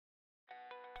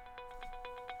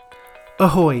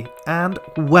Ahoy and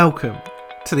welcome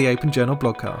to the Open Journal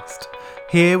blogcast.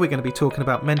 Here we're going to be talking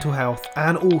about mental health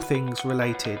and all things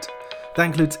related. That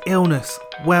includes illness,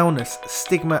 wellness,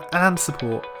 stigma and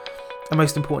support, and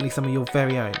most importantly some of your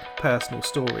very own personal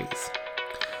stories.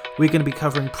 We're going to be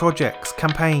covering projects,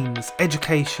 campaigns,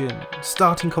 education,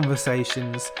 starting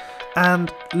conversations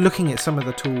and looking at some of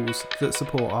the tools that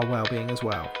support our well-being as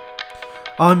well.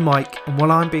 I'm Mike, and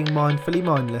while I'm being mindfully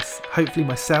mindless, hopefully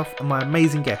myself and my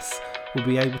amazing guests will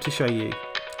be able to show you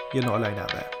you're not alone out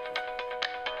there.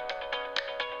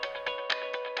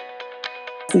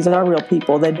 These are real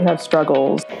people. They do have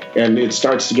struggles. And it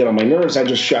starts to get on my nerves. I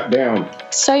just shut down.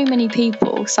 So many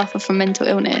people suffer from mental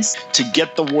illness. To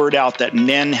get the word out that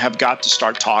men have got to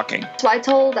start talking. So I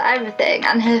told her everything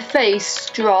and her face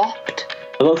dropped.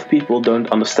 A lot of people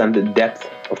don't understand the depth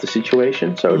of the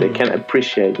situation, so they can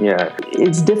appreciate,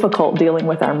 It's difficult dealing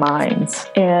with our minds,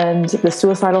 and the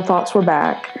suicidal thoughts were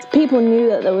back. People knew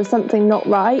that there was something not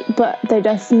right, but they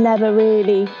just never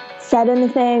really said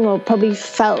anything or probably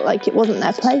felt like it wasn't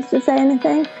their place to say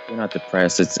anything. You're not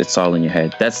depressed, it's all in your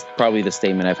head. That's probably the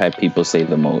statement I've had people say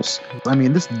the most. I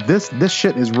mean, this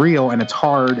shit is real and it's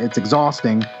hard, it's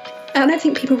exhausting. And I don't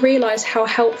think people realise how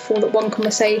helpful that one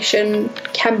conversation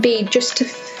can be just to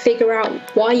figure out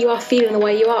why you are feeling the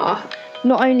way you are.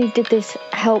 Not only did this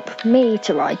help me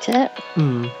to write it,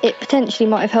 it potentially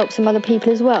might have helped some other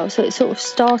people as well. So it sort of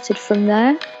started from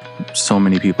there. So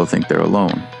many people think they're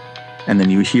alone. And then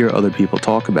you hear other people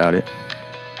talk about it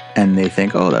and they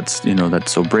think, oh, that's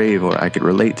so brave, or I could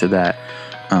relate to that.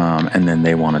 And then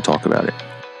they want to talk about it.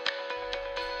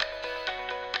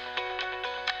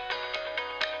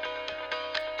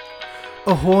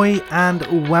 Ahoy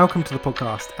and welcome to the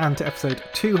podcast and to episode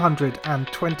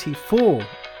 224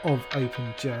 of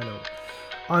Open Journal.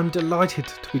 I'm delighted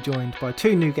to be joined by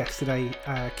two new guests today.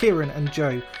 Kieran and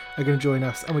Joe are going to join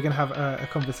us and we're going to have a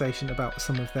conversation about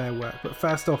some of their work. But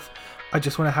first off, I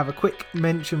just want to have a quick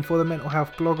mention for the Mental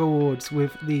Health Blog Awards,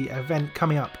 with the event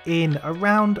coming up in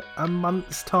around a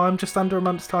month's time, just under a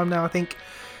month's time now I think.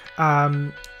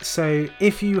 So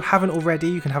if you haven't already,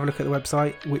 you can have a look at the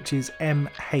website, which is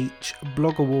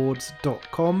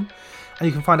mhblogawards.com, and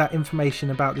you can find out information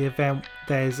about the event.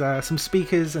 There's some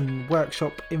speakers and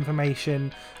workshop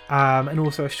information, and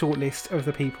also a short list of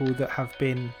the people that have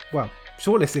been,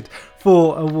 shortlisted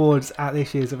for awards at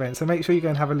this year's event. So make sure you go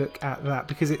and have a look at that,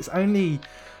 because it's only,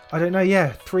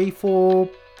 3, 4,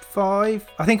 5,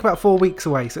 I think about 4 weeks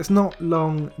away. So it's not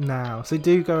long now. So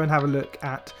do go and have a look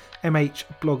at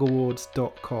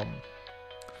mhblogawards.com.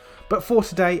 But for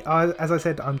today, as I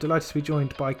said, I'm delighted to be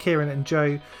joined by Kieran and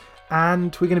Joe,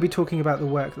 and we're going to be talking about the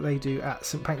work that they do at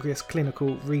St Pancras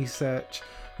Clinical Research.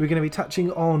 We're going to be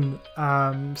touching on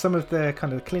some of the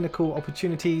kind of clinical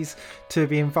opportunities to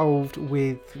be involved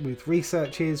with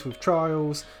researches, with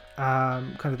trials,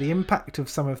 kind of the impact of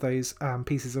some of those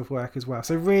pieces of work as well.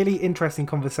 So really interesting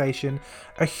conversation.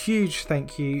 A huge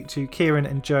thank you to Kieran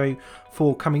and Joe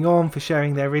for coming on, for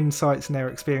sharing their insights and their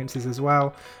experiences as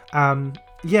well.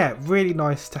 Really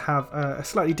nice to have a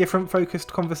slightly different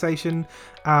focused conversation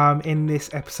in this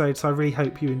episode, so I really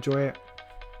hope you enjoy it.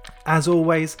 As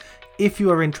always, if you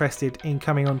are interested in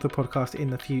coming on the podcast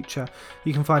in the future,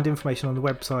 you can find information on the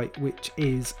website, which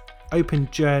is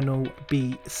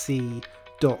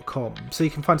openjournalbc.com. So you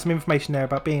can find some information there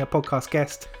about being a podcast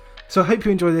guest. So I hope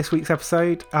you enjoy this week's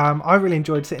episode. I really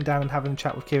enjoyed sitting down and having a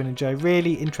chat with Kieran and Joe.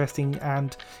 Really interesting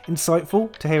and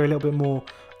insightful to hear a little bit more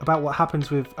about what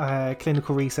happens with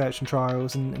clinical research and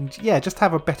trials, and just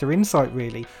have a better insight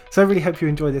really. So I really hope you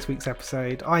enjoy this week's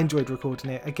episode. I enjoyed recording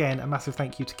it. Again, a massive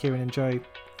thank you to Kieran and Joe.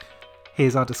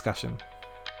 Here's our discussion.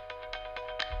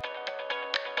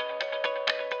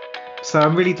 So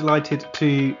I'm really delighted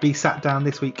to be sat down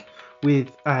this week with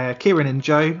Kieran and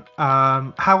Joe.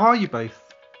 How are you both?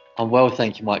 I'm well,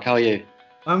 thank you, Mike. How are you?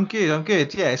 I'm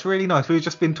good. Yeah, it's really nice. We've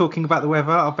just been talking about the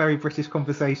weather, our very British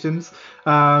conversations,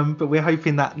 but we're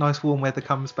hoping that nice warm weather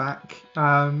comes back.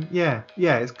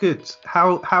 It's good.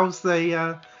 How's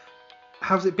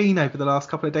it been over the last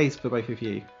couple of days for both of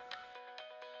you?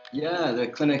 Yeah, the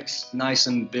clinic's nice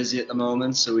and busy at the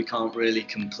moment, so we can't really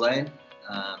complain.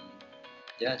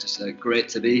 Just great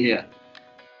to be here.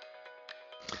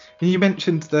 You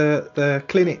mentioned the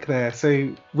clinic there,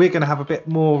 so we're going to have a bit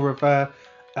more of a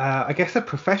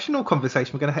professional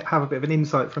conversation. We're going to have a bit of an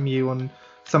insight from you on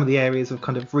some of the areas of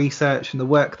kind of research and the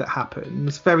work that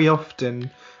happens. Very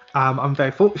often, I'm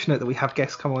very fortunate that we have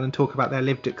guests come on and talk about their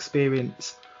lived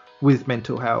experience with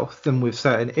mental health and with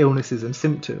certain illnesses and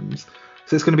symptoms.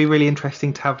 So it's going to be really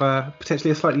interesting to have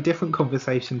potentially a slightly different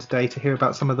conversation today, to hear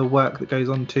about some of the work that goes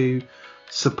on to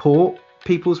support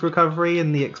people's recovery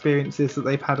and the experiences that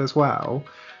they've had as well.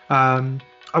 I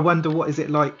wonder, what is it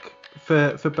like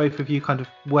for both of you kind of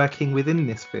working within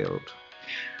this field?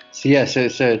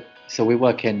 So we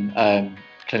work in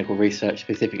clinical research,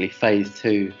 specifically phase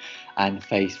 2 and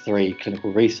phase 3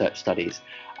 clinical research studies.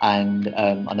 And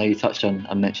I know you touched on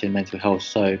and mentioned mental health.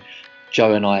 So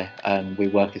Joe and I, we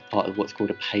work as part of what's called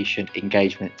a patient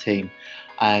engagement team.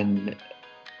 And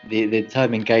the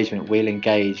term engagement, we'll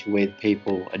engage with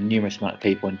people, a numerous amount of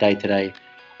people on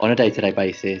a day-to-day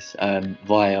basis,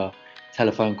 via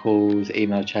telephone calls,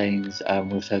 email chains.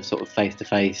 We also have sort of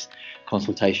face-to-face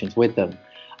consultations with them.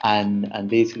 And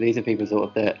these are people sort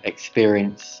of that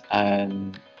experience a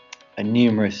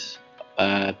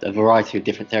variety of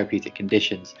different therapeutic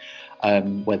conditions,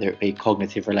 whether it be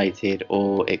cognitive related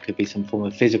or it could be some form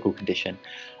of physical condition.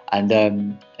 And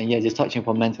yeah, just touching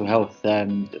upon mental health,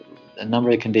 a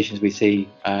number of conditions we see,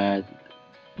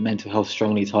 mental health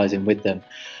strongly ties in with them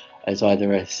as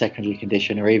either a secondary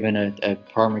condition or even a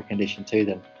primary condition to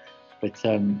them. But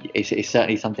it's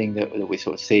certainly something that we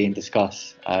sort of see and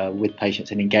discuss with patients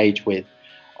and engage with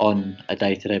on a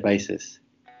day-to-day basis.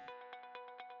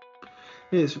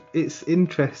 It's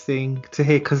interesting to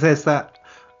hear, because there's that,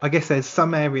 I guess there's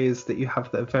some areas that you have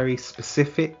that are very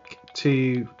specific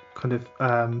to kind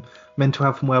of mental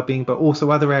health and well-being, but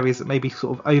also other areas that maybe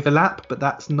sort of overlap, but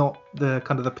that's not the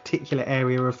kind of the particular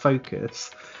area of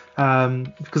focus.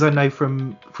 Because I know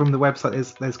from the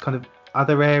website there's kind of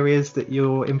other areas that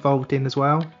you're involved in as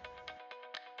well.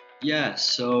 Yeah,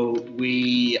 so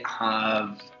we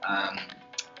have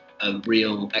a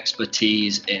real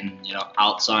expertise in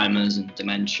Alzheimer's and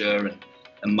dementia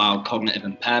and mild cognitive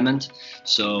impairment.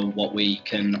 So what we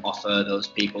can offer those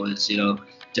people is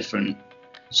different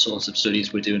sorts of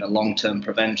studies. We're doing a long-term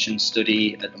prevention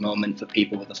study at the moment for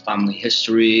people with a family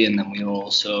history, and then we're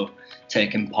also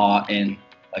taking part in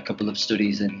a couple of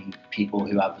studies in people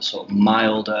who have a sort of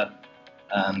milder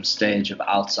stage of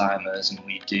Alzheimer's, and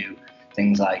we do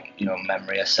things like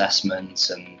memory assessments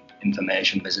and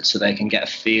information visits, so they can get a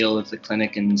feel of the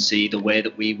clinic and see the way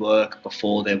that we work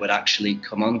before they would actually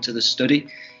come onto the study.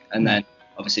 And then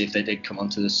obviously if they did come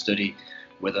onto the study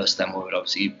with us, then we would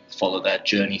obviously follow their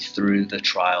journey through the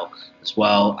trial as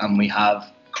well. And we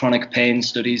have chronic pain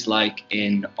studies like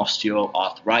in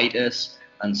osteoarthritis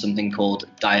and something called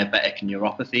diabetic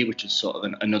neuropathy, which is sort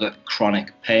of another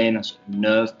chronic pain, a sort of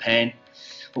nerve pain.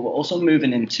 But we're also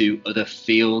moving into other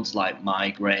fields like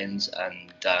migraines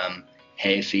and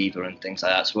hay fever and things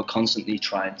like that. So we're constantly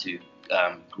trying to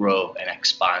grow and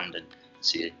expand and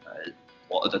see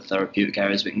what other therapeutic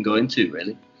areas we can go into,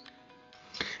 really.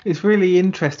 It's really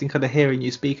interesting kind of hearing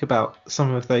you speak about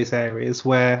some of those areas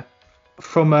where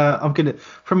from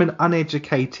an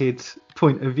uneducated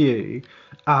point of view,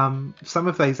 some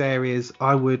of those areas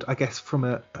I would, I guess,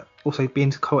 from also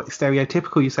being quite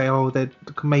stereotypical, you say, there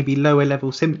may be lower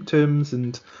level symptoms,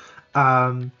 and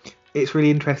it's really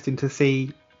interesting to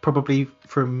see probably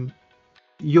from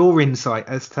your insight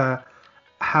as to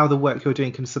how the work you're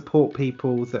doing can support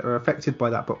people that are affected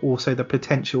by that, but also the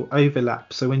potential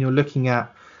overlap. So when you're looking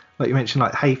at, like you mentioned,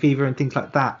 like hay fever and things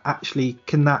like that, actually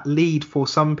can that lead for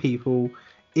some people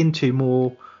into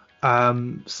more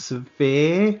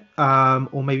severe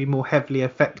or maybe more heavily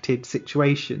affected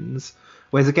situations?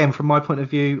 Whereas again, from my point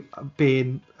of view,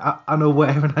 being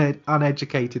unaware and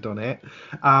uneducated on it,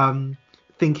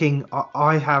 thinking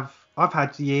I've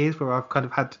had years where I've kind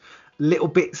of had little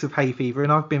bits of hay fever,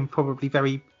 and I've been probably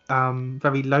very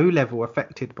low level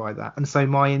affected by that. And so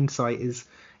my insight is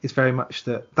very much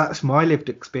that's my lived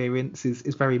experience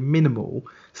is very minimal.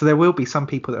 So there will be some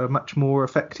people that are much more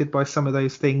affected by some of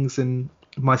those things than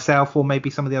myself, or maybe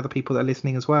some of the other people that are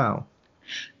listening as well.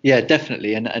 Yeah,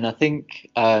 definitely. And I think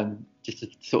just to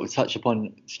sort of touch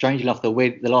upon, strangely enough, the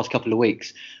last couple of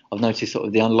weeks, I've noticed sort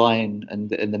of the online and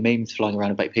the memes flying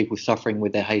around about people suffering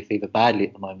with their hay fever badly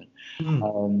at the moment.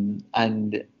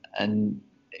 And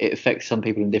it affects some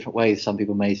people in different ways. Some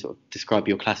people may sort of describe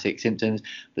your classic symptoms,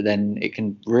 but then it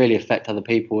can really affect other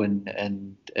people,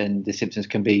 and the symptoms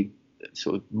can be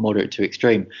sort of moderate to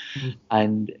extreme.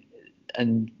 And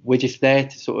we're just there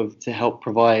to sort of to help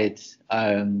provide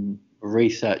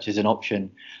research as an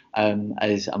option,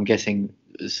 as I'm guessing,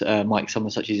 Mike,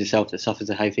 someone such as yourself that suffers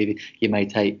of hay fever, you may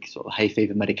take sort of hay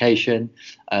fever medication.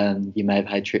 You may have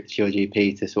had trips to your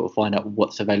GP to sort of find out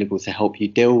what's available to help you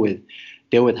deal with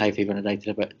hay fever on a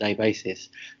day-to-day basis.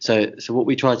 So what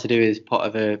we try to do as part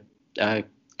of a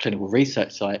clinical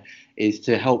research site is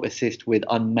to help assist with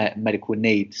unmet medical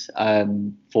needs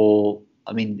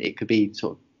it could be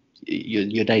sort of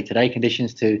your day-to-day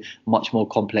conditions to much more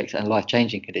complex and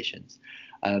life-changing conditions,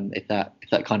 if that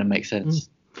kind of makes sense.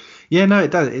 Yeah, no,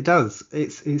 it does. It does.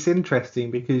 It's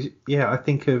interesting because I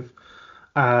think of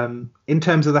in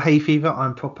terms of the hay fever,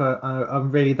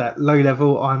 I'm really that low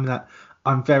level.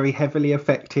 I'm very heavily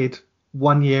affected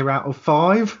 1 year out of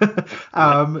 5.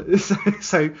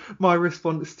 So my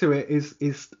response to it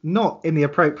is not in the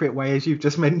appropriate way, as you've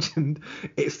just mentioned.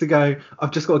 It's to go,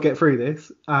 I've just got to get through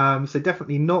this. So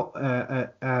definitely not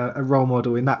a role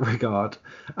model in that regard.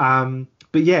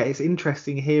 But yeah, it's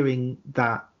interesting hearing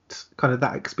that kind of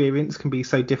that experience can be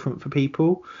so different for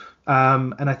people.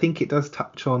 And I think it does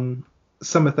touch on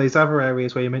some of those other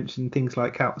areas where you mentioned things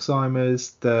like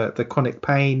Alzheimer's, the chronic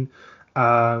pain.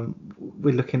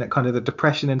 We're looking at kind of the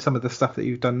depression and some of the stuff that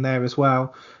you've done there as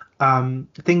well.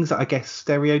 Things that I guess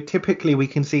stereotypically we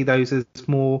can see those as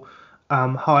more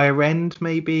higher end,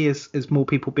 maybe as more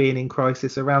people being in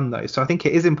crisis around those. So I think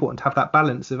it is important to have that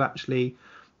balance of actually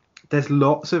there's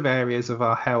lots of areas of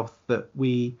our health that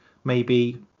we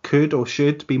maybe could or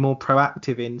should be more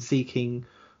proactive in seeking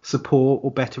support or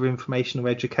better information or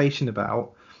education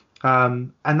about.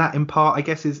 And that in part, I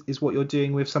guess, is what you're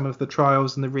doing with some of the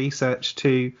trials and the research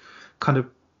to kind of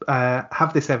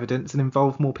have this evidence and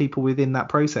involve more people within that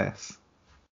process.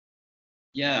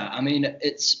 Yeah, I mean,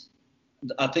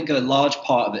 I think a large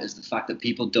part of it is the fact that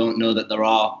people don't know that there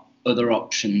are other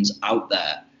options out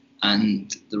there,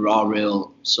 and there are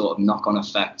real sort of knock-on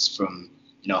effects from,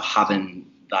 having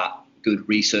that good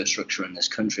research structure in this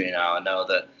country now. I know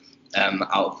that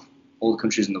out of all the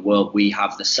countries in the world, we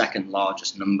have the second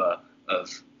largest number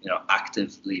of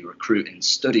actively recruiting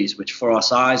studies, which for our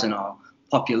size and our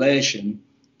population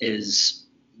is,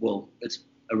 it's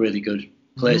a really good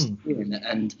place to be in.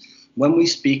 And when we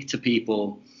speak to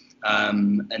people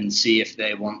and see if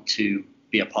they want to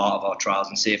be a part of our trials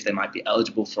and see if they might be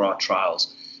eligible for our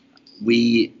trials,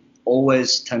 we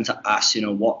always tend to ask,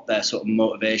 what their sort of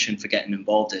motivation for getting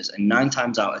involved is. And 9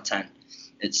 times out of 10,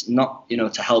 it's not,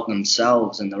 to help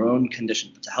themselves and their own condition,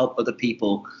 but to help other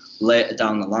people later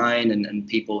down the line and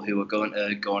people who are going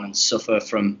to go on and suffer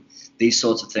from these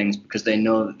sorts of things, because they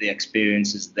know that the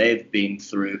experiences they've been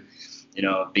through,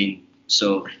 have been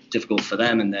so difficult for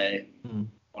them, and they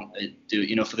want to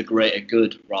do, for the greater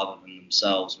good rather than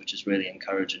themselves, which is really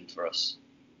encouraging for us.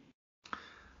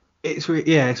 It's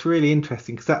really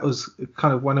interesting, because that was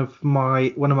kind of one of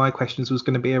my questions was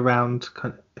going to be around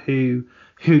kind of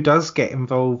who does get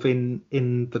involved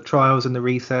in the trials and the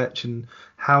research, and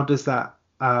how does that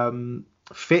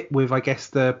fit with, I guess,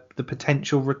 the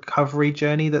potential recovery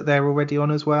journey that they're already on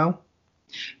as well?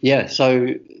 Yeah,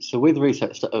 so with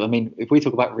research, I mean, if we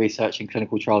talk about research and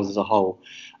clinical trials as a whole,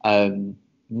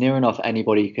 near enough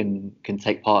anybody can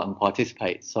take part and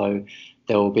participate. So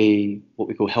there will be what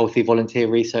we call healthy volunteer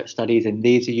research studies, and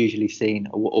these are usually seen,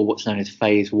 or what's known as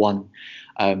phase 1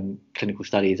 clinical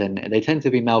studies, and they tend to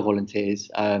be male volunteers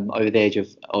over the age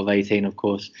of 18, of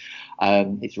course.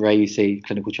 It's rare you see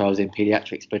clinical trials in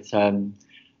pediatrics,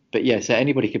 but yeah, so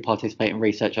anybody can participate in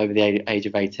research over the age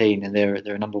of 18, and there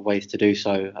are a number of ways to do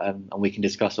so, and we can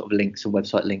discuss sort of links and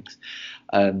website links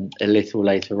a little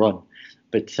later on.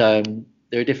 But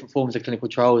there are different forms of clinical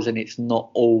trials, and it's not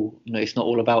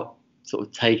all about sort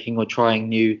of taking or trying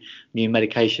new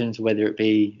medications, whether it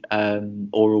be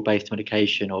oral based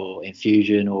medication or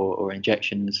infusion or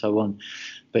injection and so on.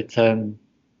 But so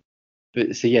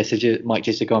Mike,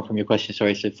 just to go on from your question,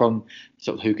 sorry, so from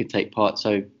sort of who could take part,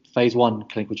 so phase 1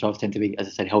 clinical trials tend to be, as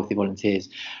I said, healthy volunteers,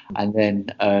 and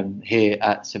then here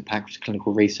at St Pancras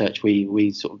Clinical Research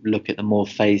we sort of look at the more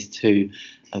phase 2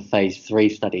 and phase 3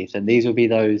 studies, and these will be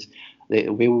those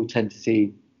that we will tend to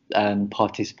see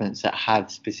participants that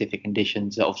have specific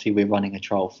conditions that obviously we're running a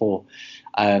trial for,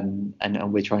 and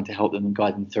we're trying to help them and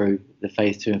guide them through the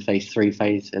phase 2 and phase 3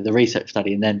 phase of the research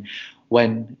study. And then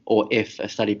when or if a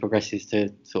study progresses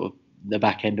to sort of the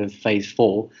back end of phase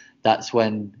 4, that's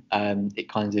when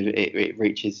it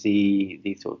reaches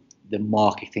the sort of the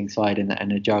marketing side,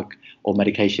 and a drug or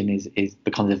medication is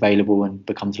becomes available and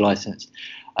becomes licensed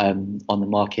on the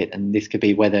market. And this could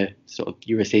be whether sort of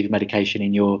you receive medication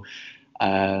in your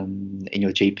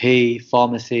GP,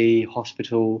 pharmacy,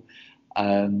 hospital,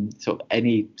 sort of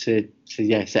any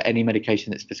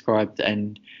medication that's prescribed,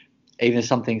 and even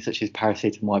something such as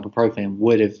paracetamol, ibuprofen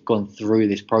would have gone through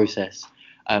this process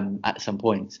at some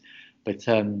point. But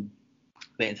in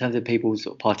terms of people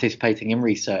sort of participating in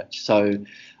research, so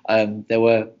there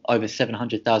were over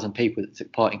 700,000 people that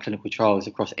took part in clinical trials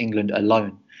across England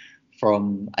alone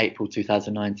from April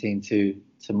 2019 to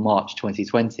March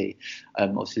 2020,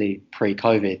 obviously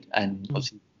pre-COVID, and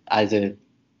obviously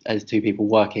as two people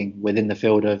working within the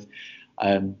field of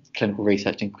clinical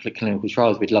research and clinical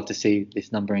trials, we'd love to see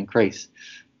this number increase.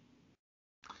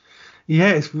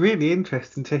 Yeah, it's really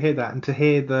interesting to hear that, and to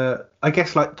hear the, I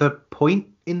guess, like the point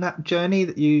in that journey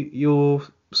that you're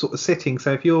sort of sitting.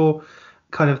 So if you're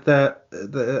kind of the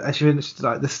as you mentioned,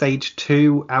 like the stage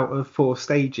 2 out of 4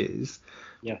 stages,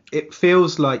 yeah, it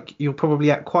feels like you're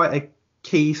probably at quite a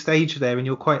key stage there, and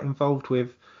you're quite involved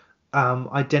with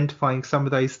identifying some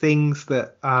of those things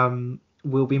that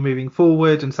will be moving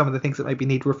forward, and some of the things that maybe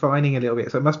need refining a little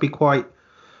bit. So it must be quite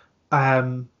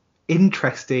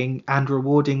interesting and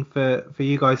rewarding for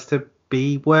you guys to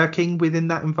be working within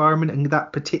that environment and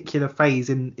that particular phase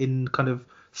in kind of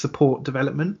support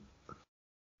development.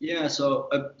 Yeah, so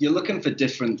you're looking for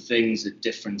different things at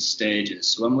different stages.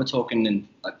 So when we're talking in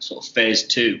like sort of phase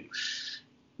 2,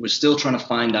 we're still trying to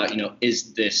find out,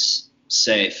 is this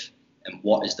safe, and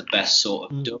what is the best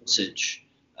sort of dosage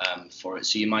for it.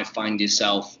 So you might find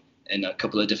yourself in a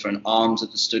couple of different arms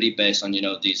of the study based on,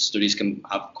 these studies can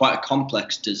have quite a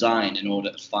complex design in order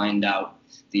to find out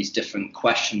these different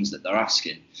questions that they're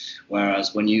asking.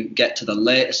 Whereas when you get to the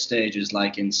later stages,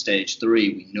 like in stage 3,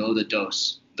 we know the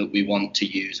dose that we want to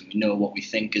use, and we know what we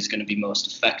think is going to be most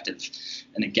effective.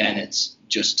 And again, it's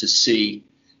just to see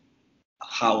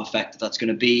how effective that's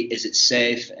going to be. Is it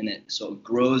safe? And it sort of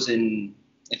grows in,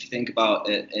 if you think about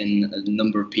it, in a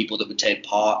number of people that would take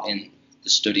part in the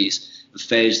studies. The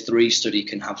phase 3 study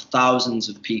can have thousands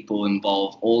of people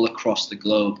involved all across the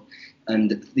globe,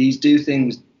 and these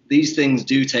things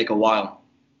do take a while,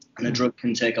 and a drug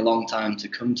can take a long time to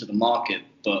come to the market.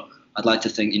 But I'd like to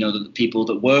think, that the people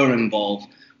that were involved,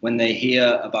 when they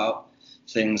hear about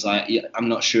things like, I'm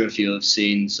not sure if you have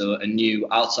seen, so a new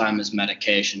Alzheimer's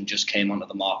medication just came onto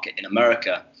the market in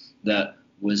America that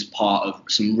was part of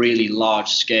some really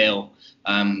large-scale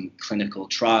clinical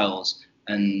trials.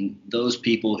 And those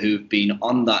people who've been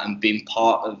on that and been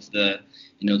part of the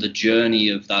journey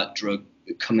of that drug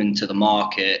coming to the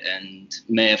market and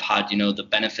may have had, the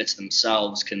benefits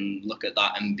themselves, can look at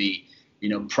that and be,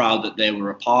 proud that they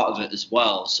were a part of it as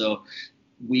well. So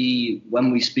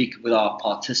when we speak with our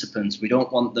participants, we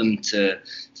don't want them to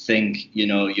think,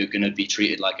 you're going to be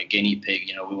treated like a guinea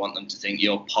pig. We want them to think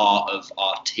you're part of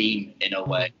our team in a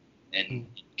way in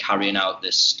carrying out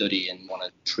this study, and want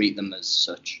to treat them as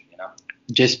such,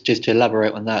 Just to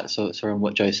elaborate on that, so on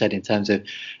what Joe said in terms of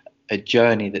a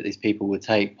journey that these people would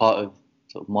take, part of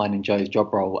sort of mine and Joe's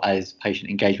job role as patient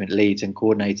engagement leads and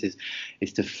coordinators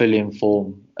is to fully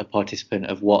inform a participant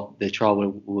of what the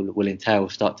trial will entail,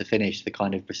 start to finish, the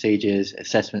kind of procedures,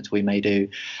 assessments we may do,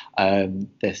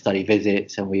 their study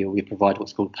visits, and we provide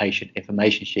what's called patient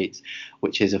information sheets,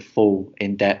 which is a full,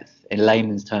 in-depth, in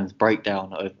layman's terms,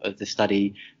 breakdown of the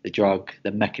study, the drug,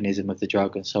 the mechanism of the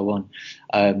drug, and so on.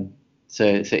 So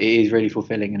it is really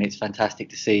fulfilling, and it's fantastic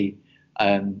to see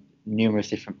numerous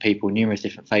different people, numerous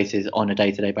different faces on a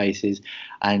day-to-day basis,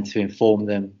 and to inform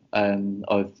them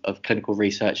of clinical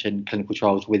research and clinical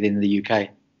trials within the UK.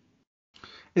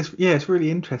 It's really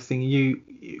interesting. You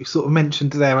sort of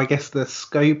mentioned there, I guess, the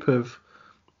scope of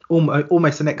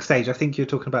almost the next stage. I think you're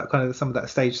talking about kind of some of that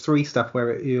stage 3 stuff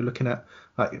where you're looking at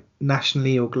like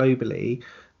nationally or globally.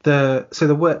 So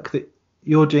the work that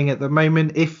you're doing at the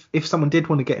moment, if someone did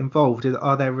want to get involved,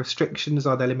 are there restrictions?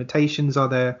 Are there limitations?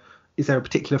 Is there a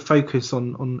particular focus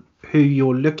on who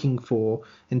you're looking for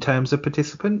in terms of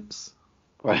participants?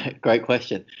 Right, great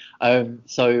question.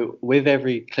 So with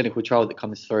every clinical trial that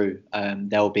comes through,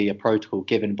 there will be a protocol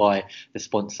given by the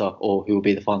sponsor or who will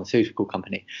be the pharmaceutical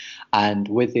company. And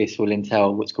with this will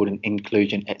entail what's called an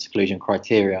inclusion-exclusion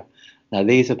criteria. Now,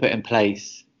 these are put in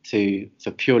place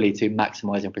purely to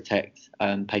maximise and protect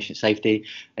patient safety,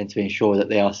 and to ensure that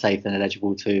they are safe and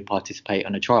eligible to participate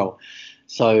on a trial.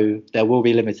 So there will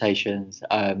be limitations,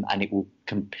 and it will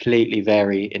completely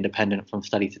vary independent from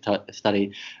study to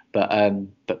study.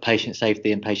 But patient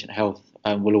safety and patient health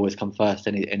will always come first,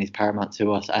 and is paramount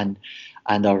to us and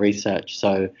our research.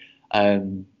 So,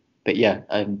 but yeah,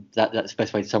 that's the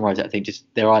best way to summarise it. I think just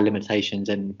there are limitations,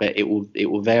 but it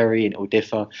will vary and it will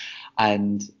differ.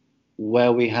 And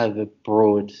where we have a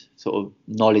broad sort of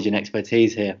knowledge and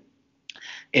expertise here,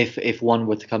 if one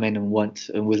were to come in and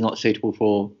was not suitable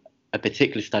for a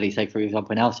particular study, say for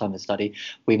example an Alzheimer's study,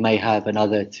 we may have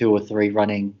another 2 or 3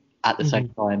 running at the same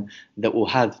time that will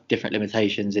have different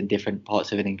limitations in different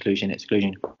parts of an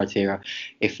inclusion-exclusion criteria.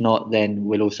 If not, then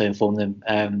we'll also inform them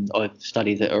of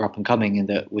studies that are up and coming, and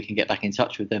that we can get back in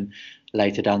touch with them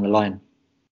later down the line.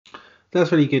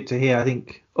 That's really good to hear. I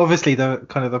think obviously the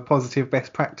kind of the positive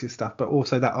best practice stuff, but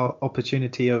also that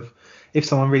opportunity of, if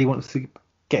someone really wants to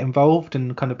get involved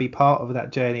and kind of be part of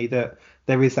that journey, that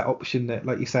there is that option that,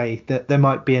 like you say, that there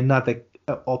might be another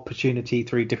opportunity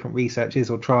through different researches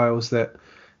or trials that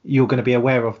you're going to be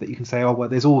aware of, that you can say, oh well,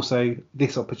 there's also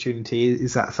this opportunity.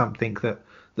 Is that something that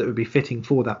would be fitting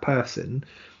for that person?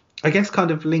 I guess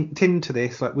kind of linked into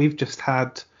this, like we've just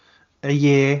had a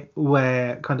year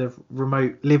where kind of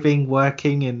remote living,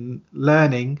 working and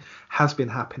learning has been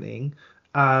happening.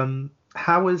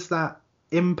 How has that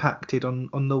impacted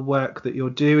on the work that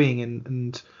you're doing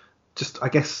and just, I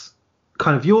guess,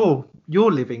 kind of your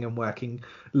living and working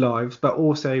lives, but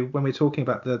also when we're talking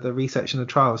about the research and the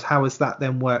trials, how has that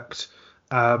then worked?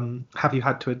 Have you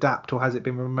had to adapt, or has it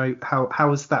been remote? How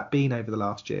has that been over the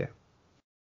last year?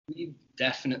 We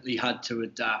definitely had to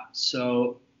adapt.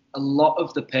 So a lot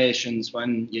of the patients,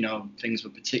 when things were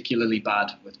particularly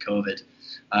bad with COVID,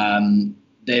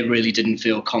 they really didn't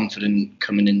feel confident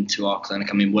coming into our clinic.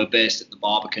 I mean, we're based at the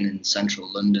Barbican in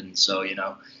central London, so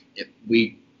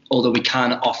although we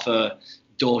can offer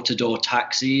door-to-door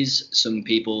taxis, some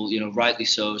people, rightly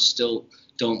so, still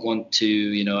don't want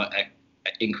to,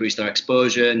 increase their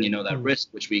exposure and, their risk,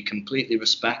 which we completely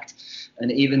respect.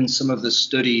 And even some of the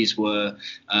studies were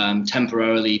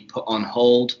temporarily put on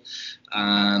hold,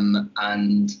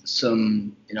 and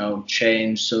some,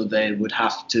 changed, so they would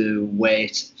have to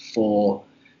wait for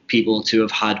people to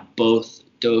have had both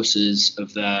doses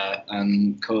of their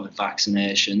COVID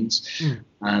vaccinations.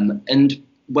 And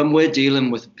when we're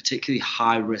dealing with a particularly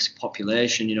high-risk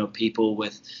population, people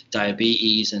with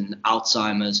diabetes and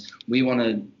Alzheimer's, we want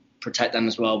to protect them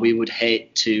as well. We would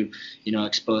hate to,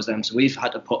 expose them. So we've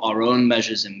had to put our own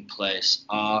measures in place.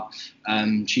 Our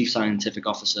chief scientific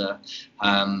officer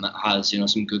has,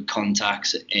 some good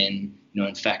contacts in,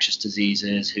 infectious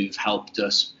diseases, who've helped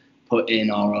us put in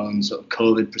our own sort of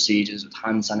COVID procedures with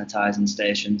hand sanitizing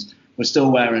stations. We're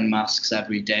still wearing masks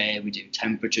every day. We do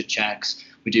temperature checks.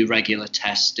 We do regular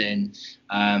testing.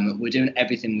 We're doing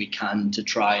everything we can to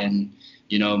try and,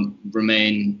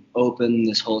 remain open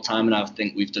this whole time. And I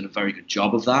think we've done a very good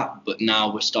job of that. But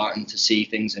now we're starting to see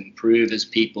things improve as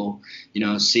people,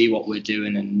 see what we're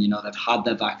doing, and, they've had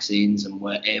their vaccines, and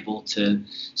we're able to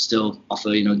still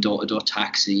offer, door-to-door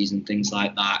taxis and things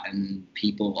like that. And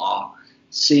people are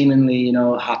seemingly,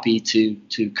 happy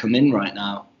to come in right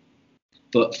now.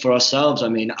 But for ourselves, I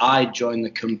mean, I joined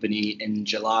the company in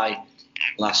July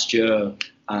last year,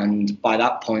 and by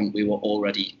that point we were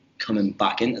already coming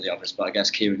back into the office. But I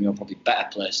guess, Kieran, you're probably better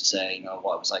placed to say,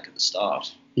 what it was like at the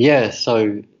start. Yeah,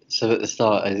 so at the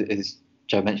start, as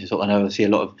Joe mentioned, I know obviously a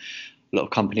lot of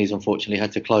companies unfortunately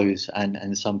had to close,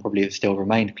 and some probably have still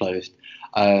remained closed.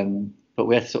 But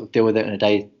we had to sort of deal with it on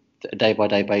a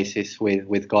day-by-day basis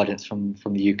with guidance from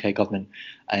the UK government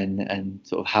and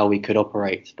sort of how we could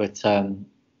operate.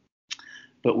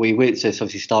 But we so it's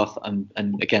obviously staff, and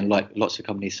again, like lots of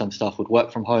companies, some staff would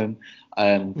work from home.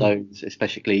 Those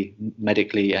especially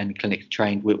medically and clinically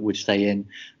trained would stay in,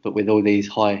 but with all these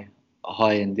high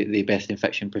and the best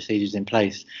infection procedures in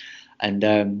place.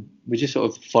 And we just sort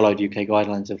of followed UK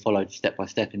guidelines and followed step by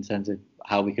step in terms of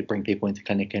how we could bring people into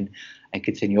clinic and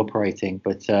continue operating.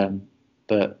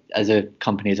 But as a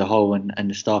company as a whole, and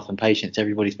the staff and patients,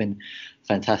 everybody's been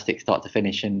fantastic start to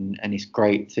finish, and it's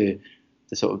great to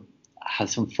sort of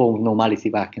have some form of normality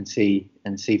back and see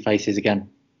faces again.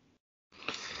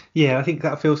 Yeah, I think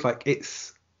that feels like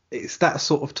it's that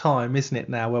sort of time, isn't it,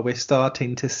 now, where we're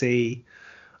starting to see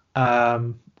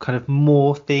kind of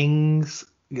more things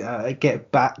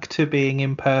get back to being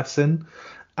in person.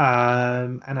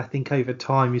 And I think over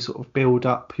time you sort of build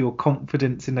up your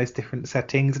confidence in those different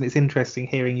settings. And it's interesting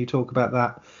hearing you talk about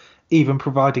that, even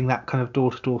providing that kind of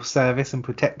door-to-door service and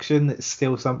protection. It's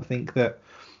still something that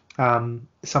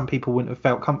some people wouldn't have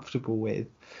felt comfortable with.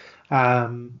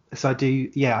 So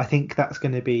I think that's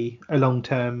going to be a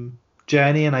long-term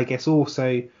journey, and I guess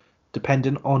also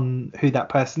dependent on who that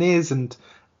person is and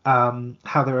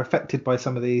how they're affected by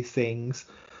some of these things.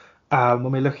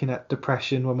 When we're looking at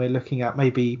depression, when we're looking at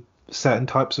maybe certain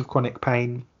types of chronic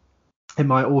pain, it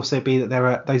might also be that there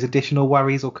are those additional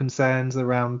worries or concerns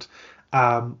around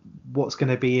what's going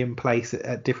to be in place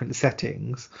at different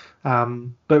settings.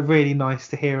 But really nice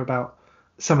to hear about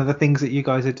some of the things that you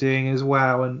guys are doing as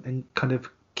well, and kind of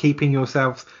keeping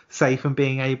yourselves safe and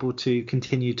being able to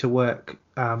continue to work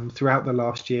throughout the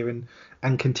last year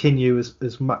and continue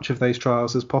as much of those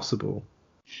trials as possible.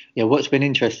 Yeah, what's been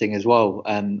interesting as well,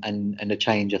 and a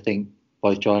change I think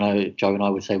both Joe and I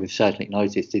would say we've certainly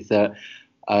noticed, is that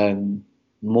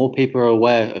more people are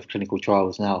aware of clinical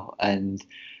trials now. And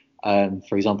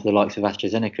for example, the likes of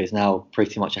AstraZeneca is now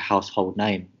pretty much a household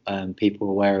name. People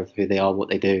are aware of who they are, what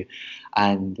they do,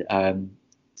 and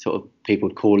sort of people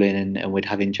would call in and would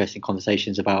have interesting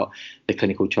conversations about the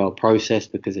clinical trial process,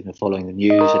 because they've been following the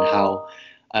news and how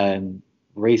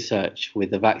research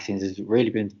with the vaccines has really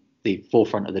been the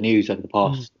forefront of the news over the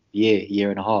past year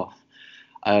and a half.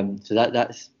 So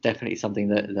that's definitely something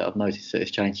that I've noticed that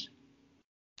has changed.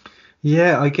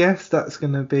 Yeah, I guess that's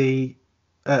going to be,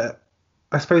 I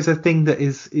suppose, a thing that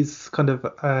is kind of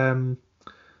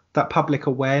that public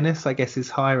awareness, I guess, is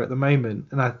higher at the moment,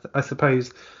 and I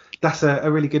suppose that's a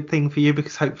really good thing for you,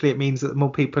 because hopefully it means that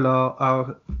more people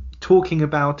are talking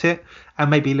about it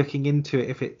and maybe looking into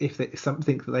it if it's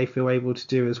something that they feel able to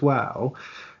do as well.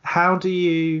 How do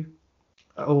you,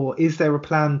 or is there a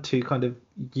plan to kind of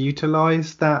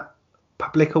utilize that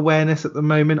public awareness at the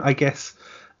moment? I guess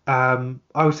I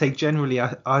would say generally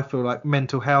I feel like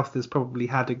mental health has probably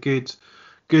had a good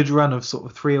run of sort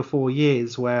of 3 or 4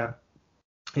 years where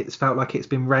it's felt like it's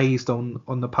been raised on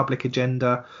the public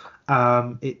agenda.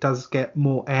 It does get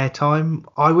more airtime.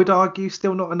 I would argue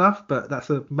still not enough, but that's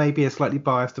maybe a slightly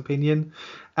biased opinion.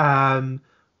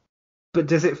 But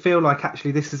does it feel like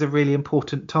actually this is a really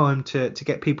important time to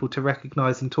get people to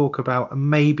recognise and talk about and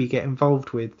maybe get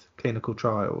involved with clinical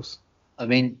trials? I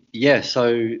mean, yeah,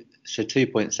 so 2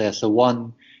 points there. So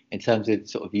one, in terms of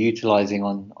sort of utilising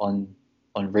on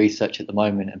research at the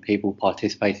moment and people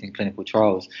participating in clinical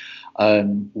trials,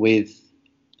 with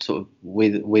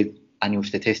annual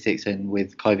statistics and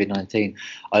with COVID-19,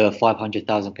 over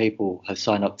 500,000 people have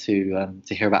signed up to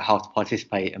hear about how to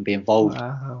participate and be involved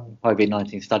in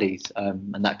COVID-19 studies,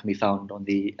 and that can be found on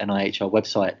the NIHR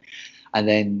website. And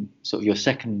then sort of your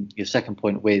second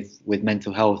point with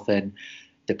mental health and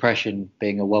depression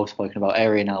being a well spoken about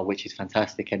area now, which is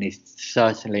fantastic, and is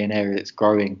certainly an area that's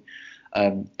growing.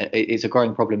 It's a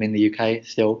growing problem in the UK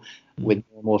still, with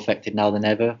more affected now than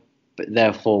ever. But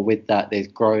therefore, with that, there's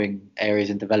growing areas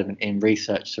in development in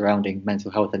research surrounding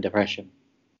mental health and depression.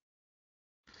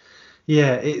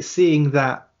 Yeah, it's seeing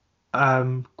that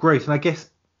growth, and I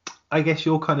guess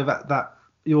you're kind of at that.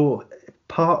 You're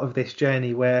part of this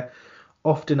journey where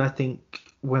often I think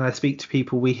when I speak to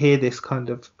people, we hear this kind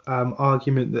of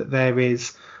argument that there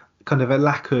is kind of a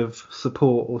lack of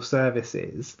support or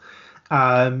services,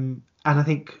 and I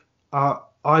think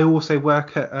I also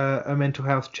work at a mental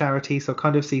health charity, so I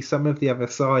kind of see some of the other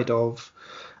side of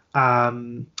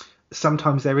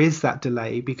sometimes there is that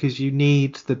delay because you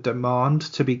need the demand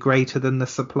to be greater than the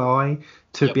supply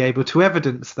to be able to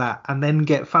evidence that and then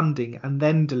get funding and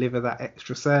then deliver that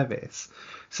extra service.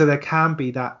 So there can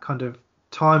be that kind of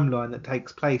timeline that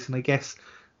takes place, and I guess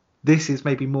this is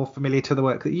maybe more familiar to the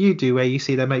work that you do, where you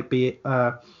see there might be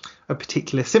a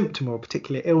particular symptom or a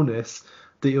particular illness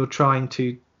that you're trying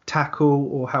to tackle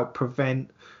or help prevent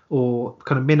or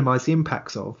kind of minimize the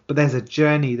impacts of, but there's a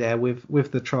journey there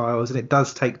with the trials, and it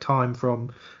does take time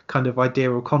from kind of idea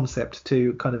or concept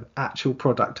to kind of actual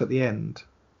product at the end.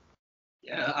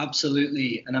 Yeah,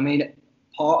 absolutely. And I mean,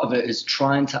 part of it is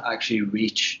trying to actually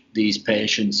reach these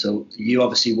patients. So you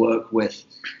obviously work with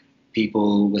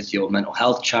people with your mental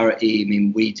health charity. I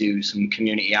mean, we do some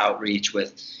community outreach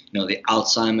with, the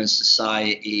Alzheimer's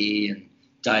Society and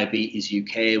Diabetes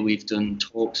UK. We've done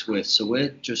talks with. So we're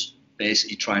just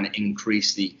basically trying to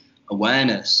increase the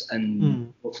awareness,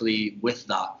 and hopefully with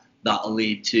that'll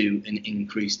lead to an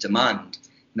increased demand.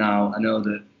 Now, I know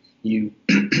that you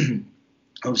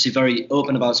obviously very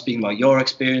open about speaking about your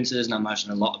experiences, and I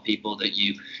imagine a lot of people that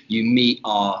you meet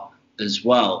are as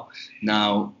well.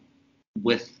 Now,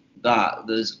 with that,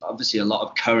 there's obviously a lot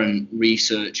of current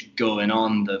research going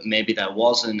on that maybe there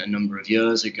wasn't a number of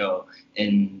years ago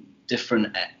in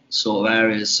different sort of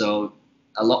areas. So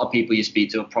a lot of people you speak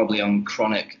to are probably on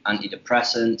chronic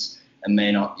antidepressants and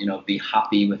may not, be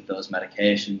happy with those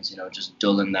medications, just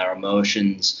dulling their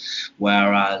emotions.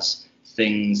 Whereas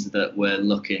things that we're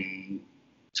looking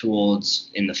towards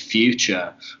in the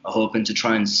future are hoping to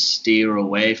try and steer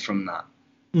away from that.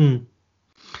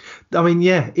 I mean,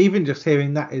 yeah, even just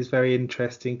hearing that is very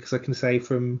interesting, because I can say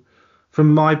from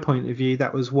my point of view,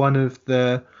 that was one of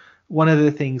the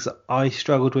things that I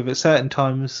struggled with at certain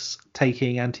times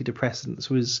taking antidepressants,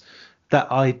 was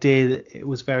that idea that it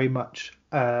was very much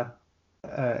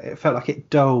it felt like it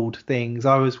dulled things.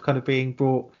 I was kind of being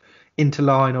brought into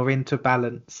line or into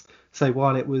balance. So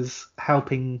while it was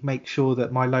helping make sure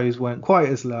that my lows weren't quite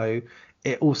as low,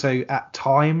 it also at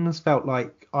times felt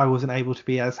like I wasn't able to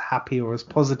be as happy or as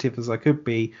positive as I could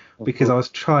be, because I was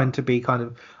trying to be kind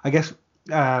of, I guess,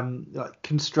 like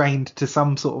constrained to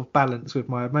some sort of balance with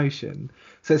my emotion.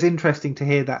 So it's interesting to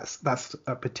hear that's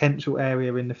a potential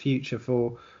area in the future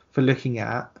for looking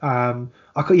at. I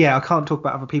can't talk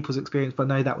about other people's experience,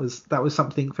 but I know that was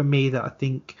something for me that I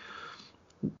think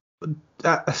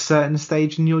at a certain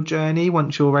stage in your journey,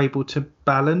 once you're able to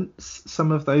balance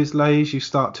some of those lows, you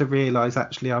start to realize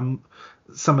actually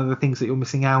some of the things that you're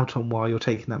missing out on while you're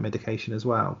taking that medication as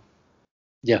well.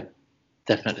 Yeah,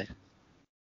 Definitely.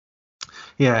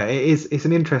 Yeah, it is. It's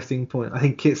an interesting point. I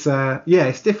think it's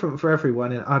it's different for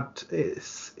everyone, and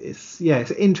it's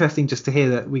interesting just to hear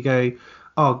that we go,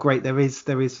 oh great, there is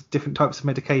different types of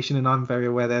medication, and I'm very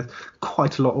aware there's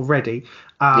quite a lot already.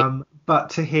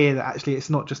 But to hear that actually it's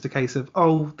not just a case of,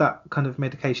 oh, that kind of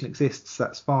medication exists,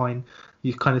 that's fine.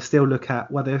 You kind of still look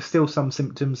at, well, there's still some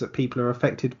symptoms that people are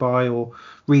affected by, or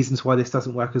reasons why this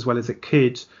doesn't work as well as it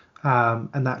could.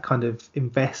 And that kind of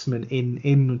investment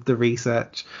in the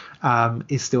research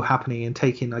is still happening, and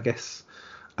taking, I guess,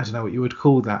 I don't know what you would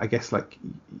call that, I guess like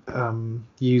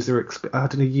user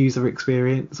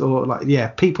experience, or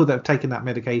like, people that have taken that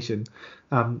medication,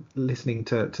 listening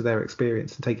to their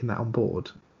experience and taking that on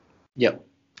board. Yep.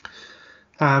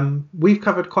 We've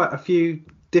covered quite a few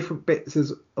different bits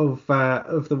of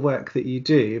the work that you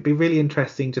do. It'd be really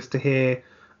interesting just to hear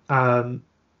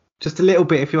just a little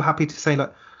bit, if you're happy to say,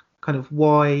 like, kind of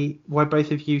why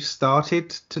both of you started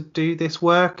to do this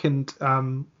work, and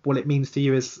what it means to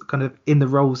you as kind of in the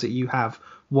roles that you have,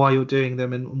 why you're doing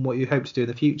them, and what you hope to do in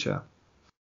the future.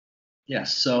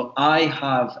 Yes, so I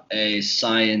have a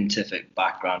scientific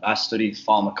background. I studied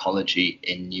pharmacology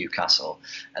in Newcastle,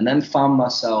 and then found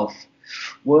myself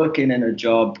working in a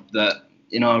job that,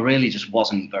 I really just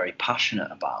wasn't very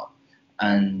passionate about,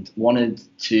 and wanted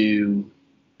to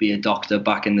be a doctor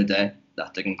back in the day.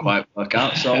 That didn't quite work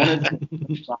out. So I wanted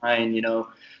to find,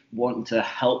 wanting to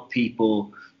help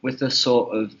people with a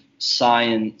sort of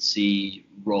sciencey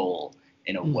role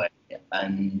in a way.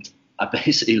 And I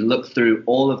basically looked through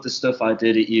all of the stuff I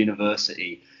did at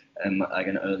university, like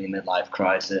an early midlife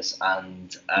crisis,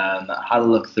 and had a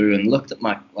look through and looked at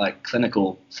my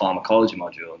clinical pharmacology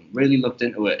module, and really looked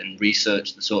into it and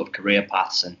researched the sort of career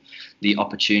paths and the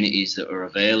opportunities that are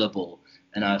available.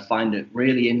 And I find it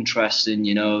really interesting,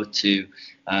 to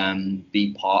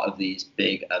be part of these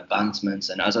big advancements.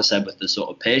 And as I said, with the sort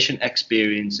of patient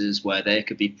experiences where they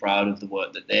could be proud of the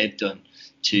work that they've done,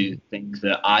 to think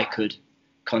that I could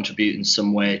contribute in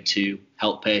some way to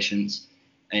help patients,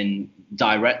 and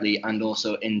directly and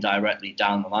also indirectly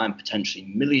down the line,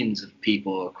 potentially millions of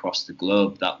people across the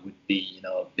globe, that would be,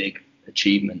 a big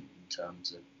achievement in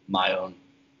terms of my own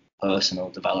personal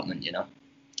development,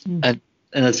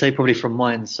 And I'd say probably from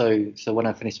mine, so when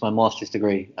I finished my master's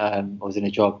degree, I was in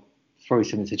a job very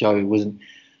similar to Joe. It wasn't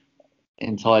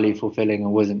entirely fulfilling. I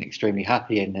wasn't extremely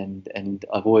happy in, and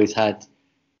I've always had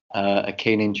a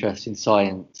keen interest in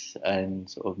science and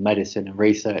sort of medicine and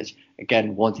research.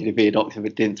 Again, wanted to be a doctor,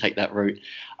 but didn't take that route.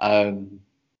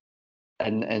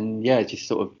 Just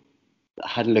sort of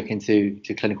had a look into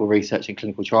clinical research and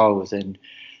clinical trials, and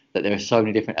that there are so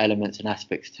many different elements and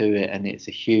aspects to it, and it's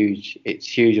huge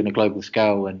on a global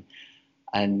scale,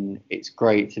 and it's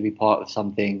great to be part of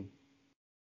something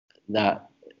that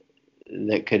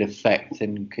could affect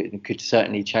and could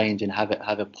certainly change and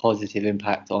have a positive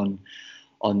impact on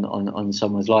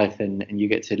someone's life, and you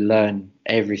get to learn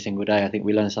every single day. I think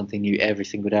we learn something new every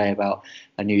single day about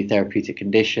a new therapeutic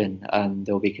condition.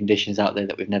 There'll be conditions out there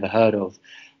that we've never heard of.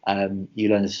 You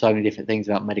learn so many different things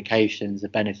about medications, the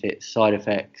benefits, side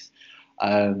effects.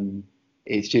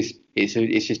 It's just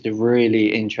a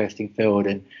really interesting field,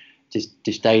 and just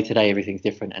day to day everything's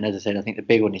different. And as I said, I think the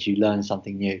big one is you learn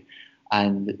something new,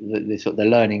 and the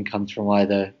learning comes from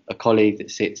either a colleague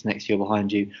that sits next to you or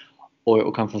behind you, or it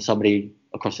will come from somebody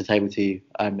across the table to you.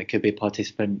 It could be a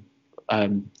participant,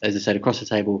 as I said, across the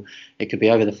table. It could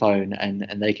be over the phone,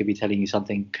 and they could be telling you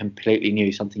something completely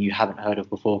new, something you haven't heard of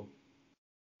before.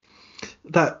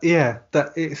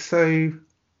 It's so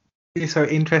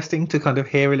interesting to kind of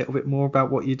hear a little bit more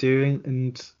about what you're doing,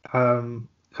 and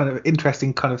kind of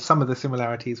interesting kind of some of the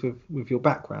similarities with your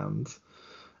backgrounds,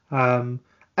 and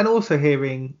also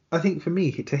hearing, I think for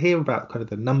me, to hear about kind of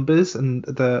the numbers and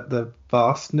the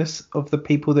vastness of the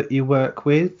people that you work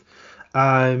with,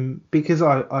 because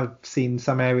I've seen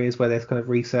some areas where there's kind of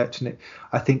research, and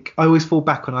I think I always fall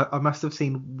back on, I must have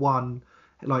seen one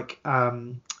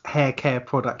hair care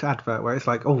product advert where it's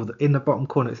like, in the bottom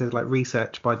corner it says like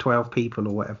research by 12 people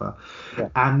or whatever.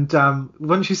 And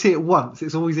once you see it once,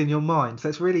 it's always in your mind. So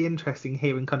it's really interesting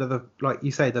hearing kind of the, like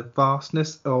you say, the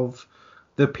vastness of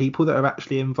the people that are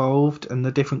actually involved, and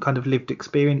the different kind of lived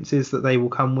experiences that they will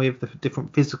come with, the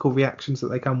different physical reactions that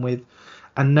they come with,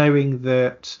 and knowing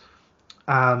that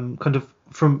kind of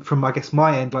from I guess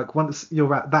my end, like once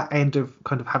you're at that end of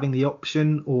kind of having the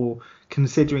option or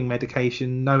considering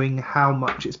medication, knowing how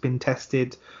much it's been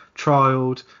tested,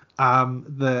 trialed,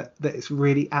 that it's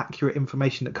really accurate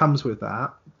information that comes with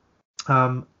that,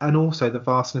 and also the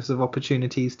vastness of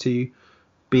opportunities to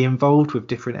be involved with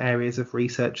different areas of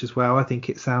research as well. I think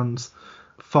it sounds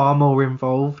far more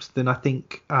involved than I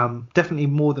think, definitely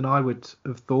more than I would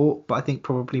have thought, but I think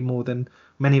probably more than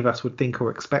many of us would think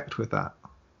or expect with that.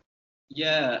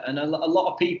 Yeah, and a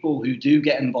lot of people who do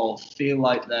get involved feel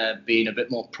like they're being a bit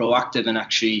more proactive and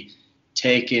actually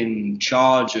taking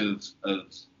charge of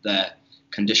their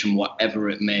condition, whatever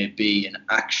it may be, and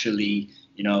actually,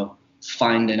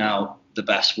 finding out the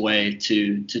best way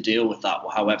to deal with that,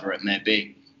 however it may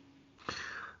be.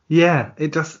 Yeah,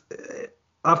 it just,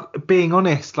 being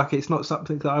honest, like it's not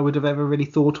something that I would have ever really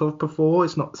thought of before.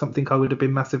 It's not something I would have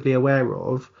been massively aware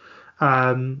of.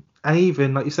 And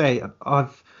even, like you say,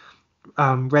 I've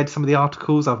read some of the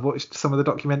articles, I've watched some of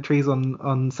the documentaries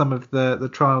on some of the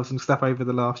trials and stuff over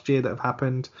the last year that have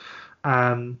happened.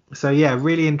 So yeah,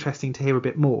 really interesting to hear a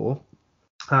bit more.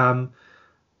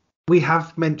 We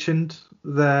have mentioned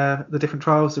the different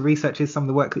trials, the researches, some of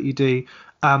the work that you do.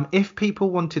 If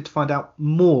people wanted to find out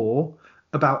more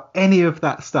about any of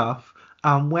that stuff,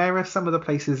 where are some of the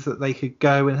places that they could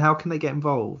go and how can they get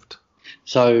involved?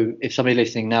 So if somebody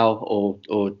listening now or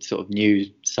sort of knew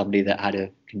somebody that had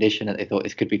a condition that they thought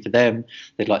this could be for them,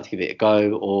 they'd like to give it a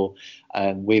go, or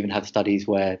we even have studies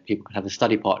where people can have a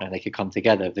study partner and they could come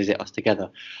together, visit us together.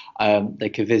 They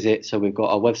could visit, so we've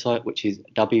got our website, which is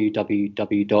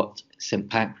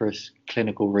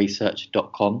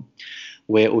www.stpancreasclinicalresearch.com.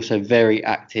 We're also very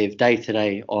active day to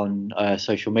day on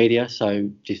social media. So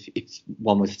just if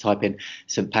one was to type in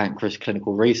St Pancras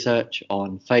Clinical Research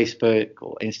on Facebook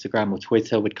or Instagram or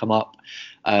Twitter, would come up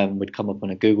on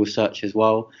a Google search as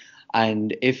well.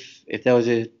 And if there was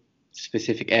a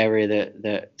specific area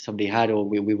that somebody had, or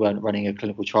we weren't running a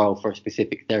clinical trial for a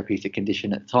specific therapeutic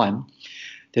condition at the time,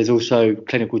 there's also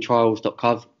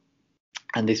clinicaltrials.gov.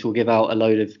 And this will give out a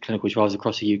load of clinical trials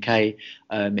across the UK.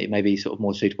 It may be sort of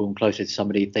more suitable and closer to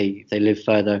somebody if they live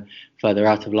further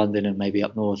out of London and maybe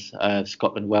up north,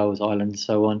 Scotland, Wales, Ireland,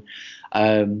 so on.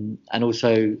 And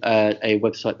also a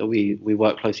website that we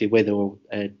work closely with, or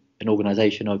an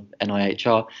organisation of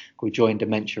NIHR called Joint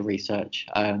Dementia Research.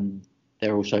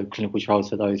 There are also clinical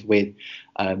trials for those with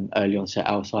early onset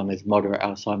Alzheimer's, moderate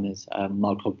Alzheimer's,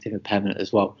 mild cognitive impairment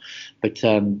as well. But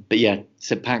yeah,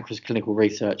 St Pancras Clinical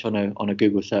Research on a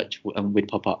Google search would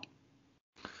pop up.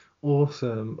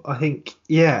 Awesome. I think,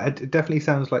 yeah, it definitely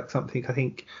sounds like something I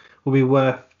think will be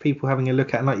worth people having a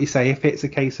look at. And like you say, if it's a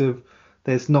case of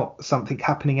there's not something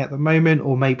happening at the moment,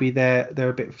 or maybe they're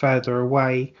a bit further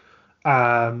away,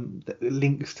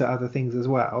 links to other things as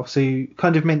well. So you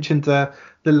kind of mentioned the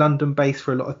London base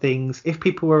for a lot of things. If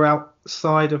people were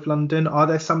outside of London, are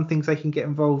there some things they can get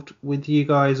involved with you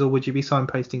guys, or would you be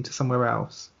signposting to somewhere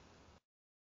else?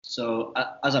 So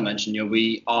as I mentioned,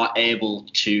 we are able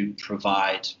to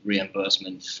provide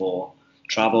reimbursement for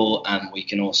travel, and we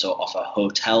can also offer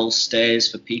hotel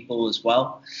stays for people as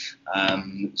well.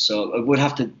 So it would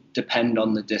have to depend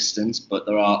on the distance, but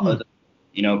there are other,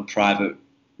 private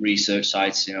research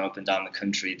sites, up and down the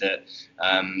country that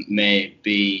may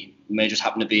just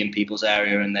happen to be in people's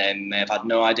area, and they may have had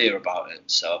no idea about it.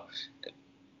 So it's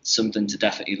something to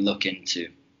definitely look into.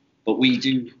 But we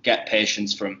do get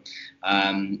patients from,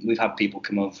 we've had people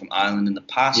come over from Ireland in the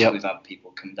past. Yep. We've had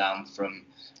people come down from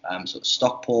sort of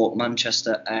Stockport,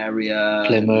 Manchester area.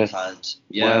 Plymouth,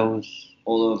 Wales.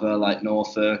 All over like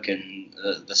Norfolk and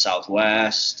the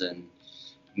Southwest and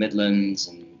Midlands,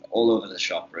 and all over the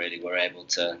shop really. We're able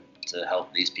to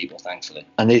help these people, thankfully.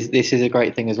 And this is a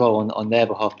great thing as well on their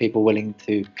behalf, people willing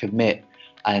to commit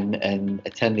and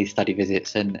attend these study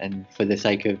visits and for the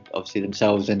sake of obviously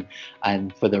themselves and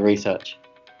for the research.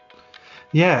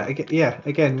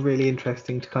 Again, really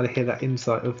interesting to kind of hear that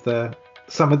insight of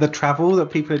some of the travel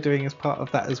that people are doing as part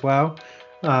of that as well.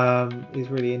 Is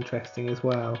really interesting as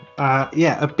well.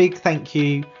 A big thank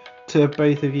you to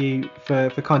both of you for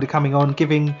kind of coming on,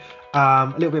 giving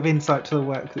a little bit of insight to the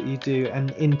work that you do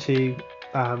and into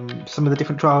some of the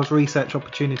different trials, research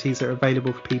opportunities that are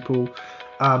available for people.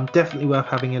 Definitely worth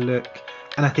having a look.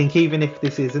 And I think even if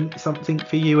this isn't something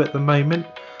for you at the moment,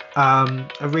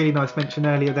 a really nice mention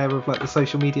earlier there of like the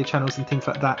social media channels and things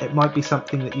like that, it might be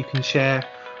something that you can share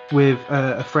with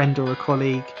a friend or a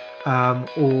colleague,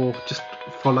 or just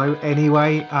follow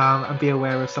anyway, and be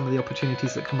aware of some of the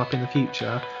opportunities that come up in the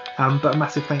future. But a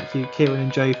massive thank you, Kieran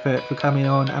and Joe, for coming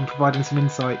on and providing some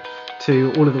insight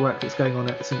to all of the work that's going on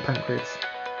at St Pancras.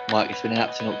 Mike, it's been an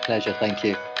absolute pleasure. Thank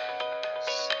you.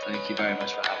 Thank you very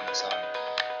much for having us on.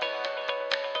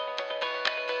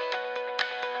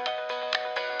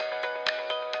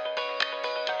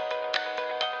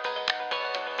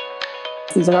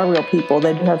 These are real people.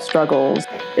 They do have struggles.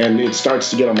 And it starts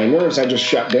to get on my nerves. I just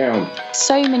shut down.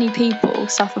 So many people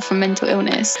suffer from mental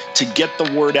illness. To get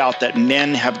the word out that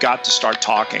men have got to start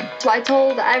talking. So I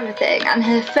told her everything, and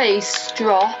her face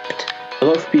dropped. A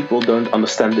lot of people don't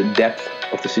understand the depth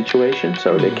of the situation,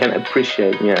 so they can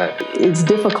appreciate, It's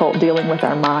difficult dealing with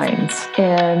our minds,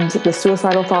 and the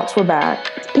suicidal thoughts were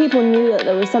back. People knew that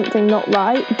there was something not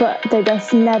right, but they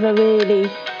just never really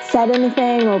said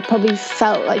anything, or probably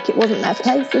felt like it wasn't their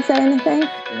place to say anything.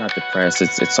 You're not depressed,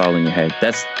 it's all in your head.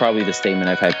 That's probably the statement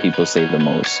I've had people say the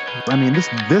most. I mean,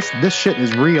 this shit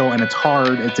is real, and it's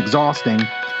hard, it's exhausting.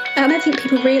 And I don't think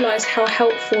people realise how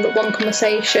helpful that one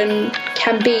conversation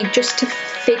can be just to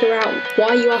figure out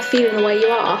why you are feeling the way you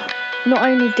are. Not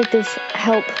only did this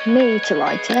help me to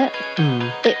write it,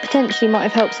 it potentially might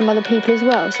have helped some other people as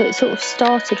well. So it sort of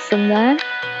started from there.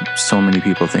 So many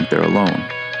people think they're alone.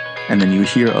 And then you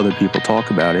hear other people talk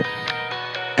about it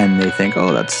and they think,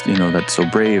 oh, that's so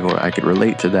brave, or I could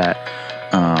relate to that.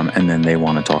 And then they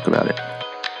want to talk about it.